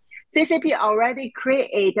posture, CCP already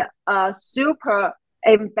create a super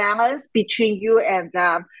imbalance between you and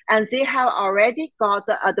them, and they have already got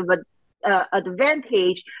the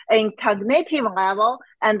advantage in cognitive level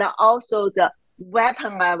and also the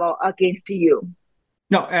weapon level against you.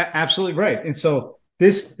 No, absolutely right. And so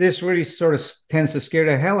this really sort of tends to scare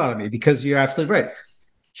the hell out of me, because you're absolutely right.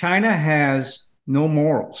 China has no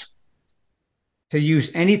morals to use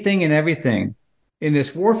anything and everything in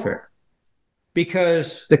this warfare,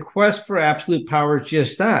 because the quest for absolute power is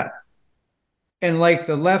just that. And like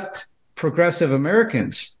the left progressive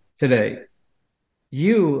Americans today,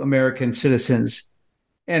 you American citizens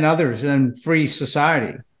and others in free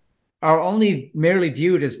society are only merely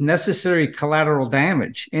viewed as necessary collateral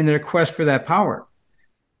damage in their quest for that power.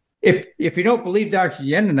 If you don't believe Dr.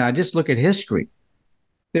 Yan and I, just look at history.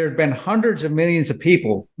 There have been hundreds of millions of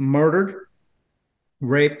people murdered,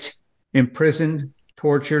 raped, imprisoned,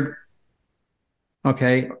 tortured,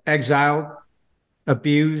 exiled,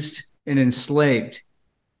 abused, and enslaved.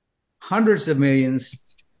 Hundreds of millions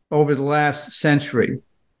over the last century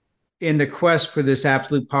in the quest for this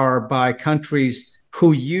absolute power by countries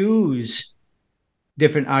who use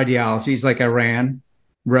different ideologies like Iran,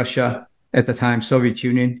 Russia, at the time Soviet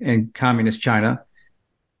Union, and Communist China,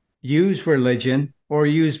 use religion or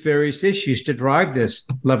use various issues to drive this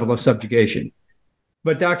level of subjugation.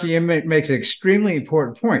 But Dr. Yan makes an extremely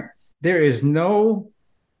important point. There is no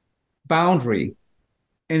boundary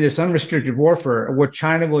in this unrestricted warfare of what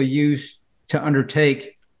China will use to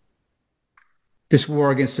undertake this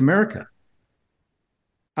war against America.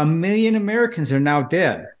 1 million Americans are now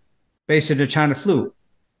dead based on the China flu.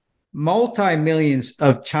 Multi-millions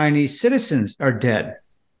of Chinese citizens are dead.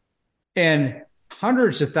 And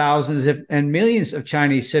hundreds of thousands and millions of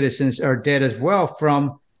Chinese citizens are dead as well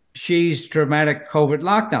from Xi's dramatic COVID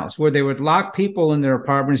lockdowns, where they would lock people in their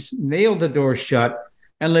apartments, nail the doors shut,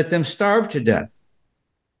 and let them starve to death.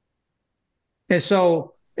 And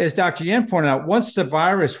so, as Dr. Yan pointed out, once the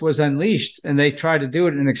virus was unleashed, and they tried to do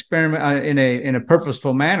it in an experiment in a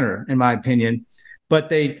purposeful manner, in my opinion, but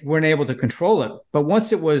they weren't able to control it. But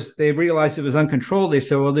once they realized it was uncontrolled, they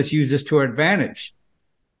said, well, let's use this to our advantage.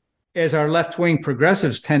 As our left-wing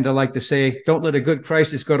progressives tend to like to say, don't let a good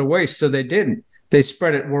crisis go to waste. So they didn't. They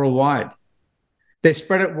spread it worldwide.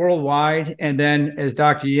 And then, as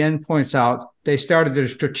Dr. Yan points out, they started their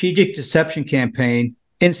strategic deception campaign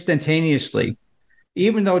instantaneously.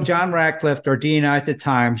 Even though John Ratcliffe, our DNI at the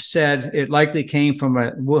time, said it likely came from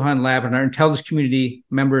a Wuhan lab, and our intelligence community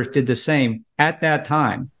members did the same at that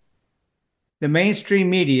time, the mainstream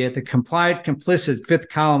media, the compliant, complicit fifth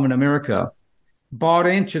column in America, bought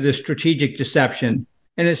into the strategic deception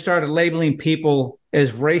and it started labeling people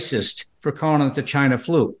as racist for calling it the China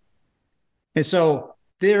flu. And so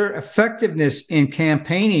their effectiveness in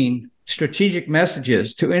campaigning strategic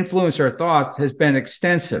messages to influence our thoughts has been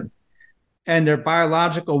extensive. And their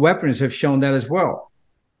biological weapons have shown that as well.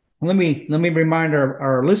 Let me remind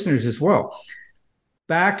our listeners as well.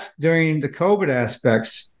 Back during the COVID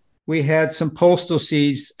aspects, we had some postal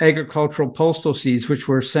seeds, agricultural postal seeds, which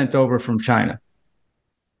were sent over from China.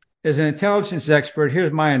 As an intelligence expert,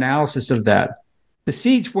 here's my analysis of that. The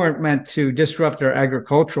seeds weren't meant to disrupt our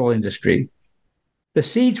agricultural industry. The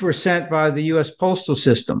seeds were sent by the U.S. postal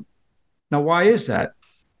system. Now, why is that?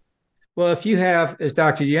 Well, if you have, as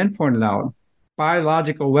Dr. Yan pointed out,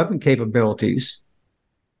 biological weapon capabilities,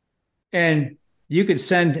 and you could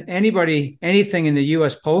send anybody anything in the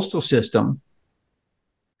U.S. postal system,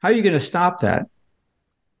 how are you going to stop that?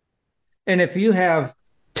 And if you have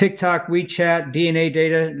TikTok, WeChat, DNA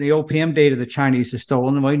data, the OPM data the Chinese have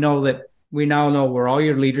stolen, and we now know where all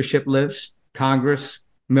your leadership lives, Congress,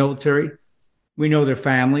 military. We know their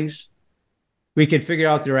families. We can figure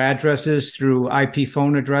out their addresses through IP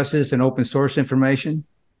phone addresses and open source information.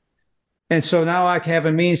 And so now I have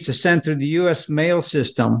a means to send through the U.S. mail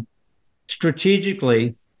system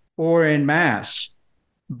strategically or in mass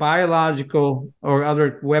biological or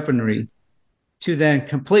other weaponry to then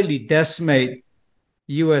completely decimate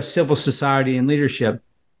U.S. civil society and leadership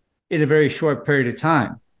in a very short period of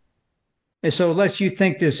time. And so unless you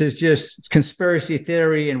think this is just conspiracy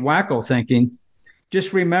theory and wacko thinking,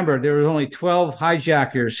 just remember there were only 12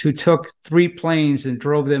 hijackers who took 3 planes and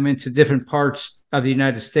drove them into different parts of the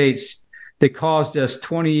United States that caused us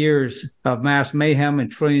 20 years of mass mayhem and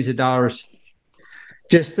trillions of dollars.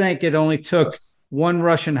 Just think it only took one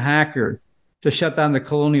Russian hacker to shut down the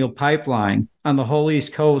Colonial Pipeline on the whole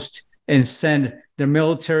East Coast and send the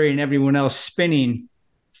military and everyone else spinning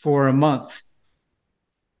for a month.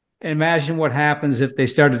 Imagine what happens if they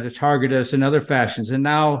started to target us in other fashions. And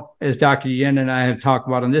now, as Dr. Yan and I have talked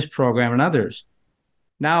about on this program and others,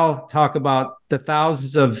 now talk about the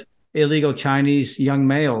thousands of illegal Chinese young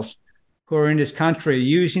males who are in this country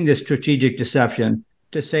using this strategic deception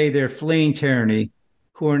to say they're fleeing tyranny,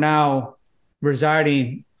 who are now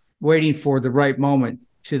residing, waiting for the right moment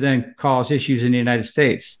to then cause issues in the United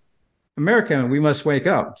States. America, we must wake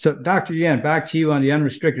up. So, Dr. Yan, back to you on the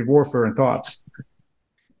unrestricted warfare and thoughts.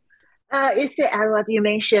 You see, Edward, you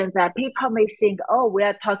mentioned that people may think, oh, we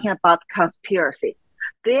are talking about conspiracy.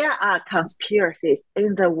 There are conspiracies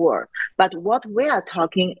in the world, but what we are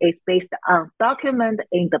talking is based on document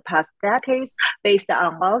in the past decades, based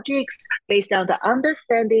on logics, based on the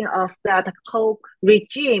understanding of that whole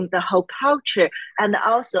regime, the whole culture, and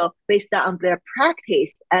also based on their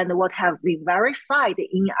practice and what have been verified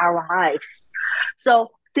in our lives.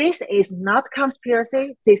 So this is not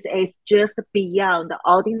conspiracy. This is just beyond the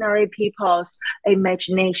ordinary people's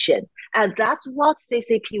imagination. And that's what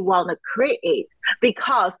CCP want to create,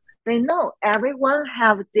 because they know everyone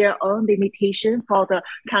have their own limitation for the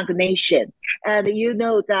cognition. And you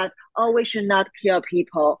know that, oh, we should not kill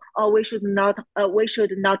people, or we should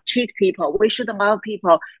not cheat people, we should love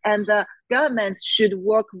people, and the governments should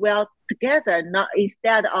work well together, not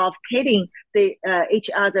instead of killing each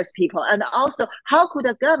other's people. And also, how could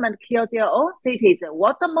the government kill their own citizens?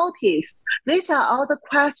 What the motives? These are all the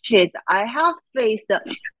questions I have faced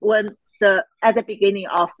at the beginning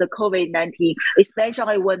of the COVID-19,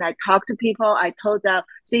 especially when I talk to people. I told them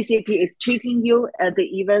CCP is treating you, and they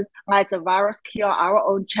even let the virus kill our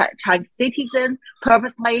own Chinese citizens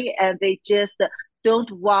purposely, and they just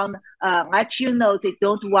don't want let you know they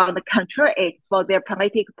don't want to control it for their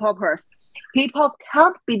political purpose. People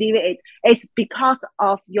can't believe it. It's because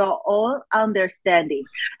of your own understanding.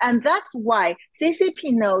 And that's why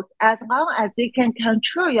CCP knows as long as they can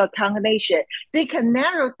control your cognition, they can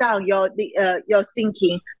narrow down your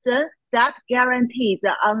thinking, then that guarantees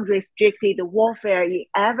the unrestricted warfare in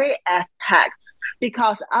every aspect.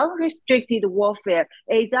 Because unrestricted warfare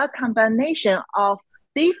is a combination of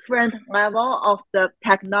different level of the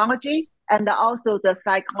technology and also the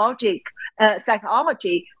psychology,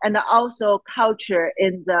 and also culture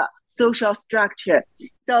in the social structure.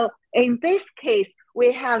 So in this case,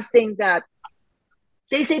 we have seen that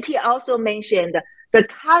CCP also mentioned the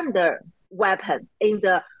counter weapon in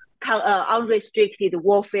the unrestricted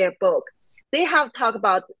warfare book. They have talked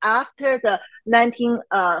about after the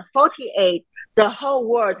 1948, the whole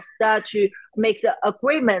world started to make the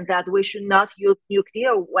agreement that we should not use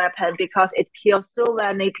nuclear weapon because it kills so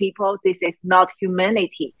many people. This is not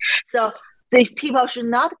humanity. So these people should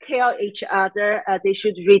not kill each other. They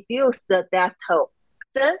should reduce the death toll.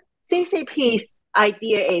 Then CCP's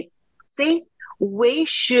idea is, we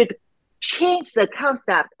should change the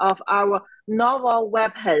concept of our novel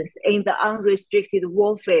weapons in the unrestricted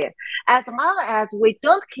warfare. As long as we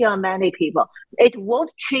don't kill many people, it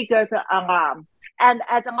won't trigger the alarm. And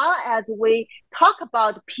as long as we talk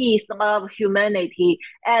about peace, love, humanity,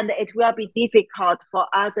 and it will be difficult for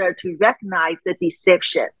others to recognize the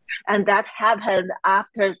deception. And that happened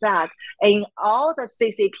after that in all the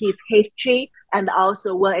CCP's history. And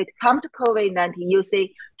also when it comes to COVID-19, you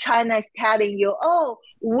see China is telling you, oh,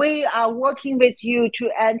 we are working with you to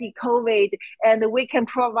anti-COVID, and we can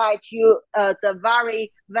provide you the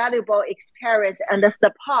very valuable experience and the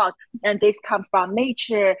support. And this comes from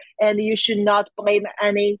nature, and you should not blame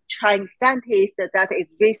any Chinese scientist that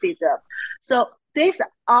is racism. So this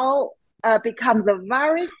all becomes a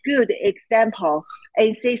very good example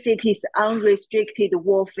in CCP's unrestricted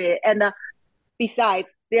warfare. And besides,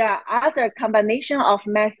 there are other combination of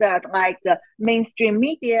methods like the mainstream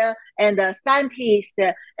media and the scientists,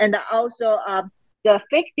 and also the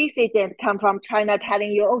fake dissident come from China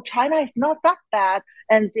telling you, oh, China is not that bad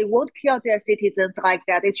and they won't kill their citizens like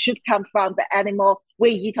that. It should come from the animal.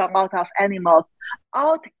 We eat a lot of animals.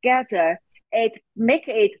 Altogether, it makes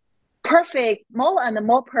it perfect, more and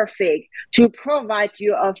more perfect, to provide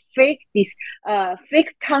you a fake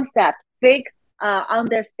concept, fake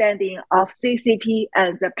understanding of CCP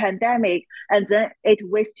and the pandemic, and then it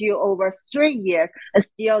wastes you over 3 years. And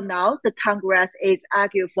still now, the Congress is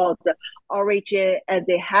arguing for the origin, and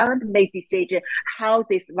they haven't made decision how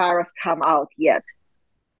this virus come out yet.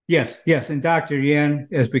 Yes. And Dr. Yan,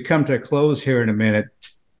 as we come to a close here in a minute,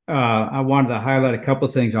 I wanted to highlight a couple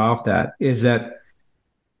of things off that, is that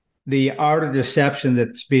the art of deception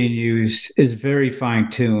that's being used is very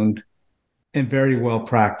fine-tuned and very well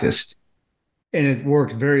practiced. And it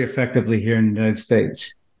works very effectively here in the United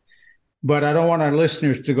States. But I don't want our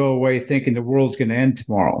listeners to go away thinking the world's going to end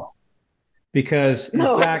tomorrow. Because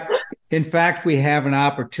in fact, we have an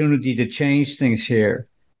opportunity to change things here.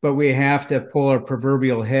 But we have to pull our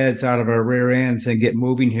proverbial heads out of our rear ends and get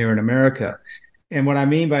moving here in America. And what I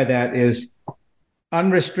mean by that is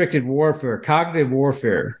unrestricted warfare, cognitive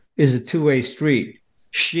warfare, is a two-way street.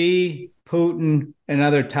 Xi, Putin, and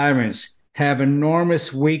other tyrants have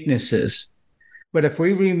enormous weaknesses. But if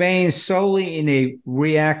we remain solely in a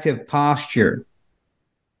reactive posture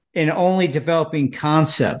and only developing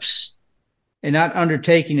concepts and not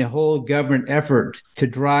undertaking a whole government effort to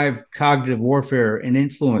drive cognitive warfare and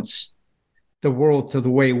influence the world to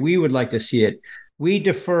the way we would like to see it, we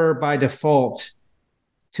defer by default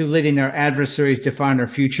to letting our adversaries define our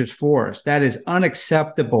futures for us. That is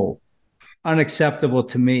unacceptable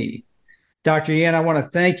to me. Dr. Yan, I want to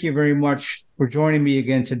thank you very much for joining me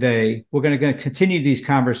again today. We're going to continue these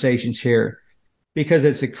conversations here because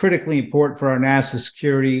it's critically important for our national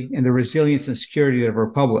security and the resilience and security of the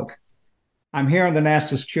Republic. I'm here on the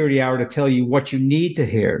National Security Hour to tell you what you need to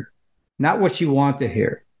hear, not what you want to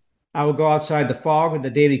hear. I will go outside the fog of the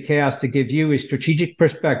daily chaos to give you a strategic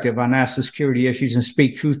perspective on national security issues and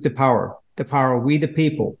speak truth to power, the power of we the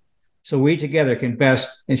people, so we together can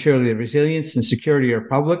best ensure the resilience and security of our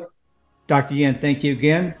Republic. Dr. Yan, thank you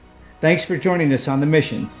again. Thanks for joining us on the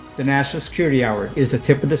mission. The National Security Hour is the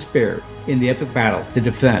tip of the spear in the epic battle to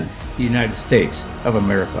defend the United States of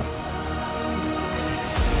America.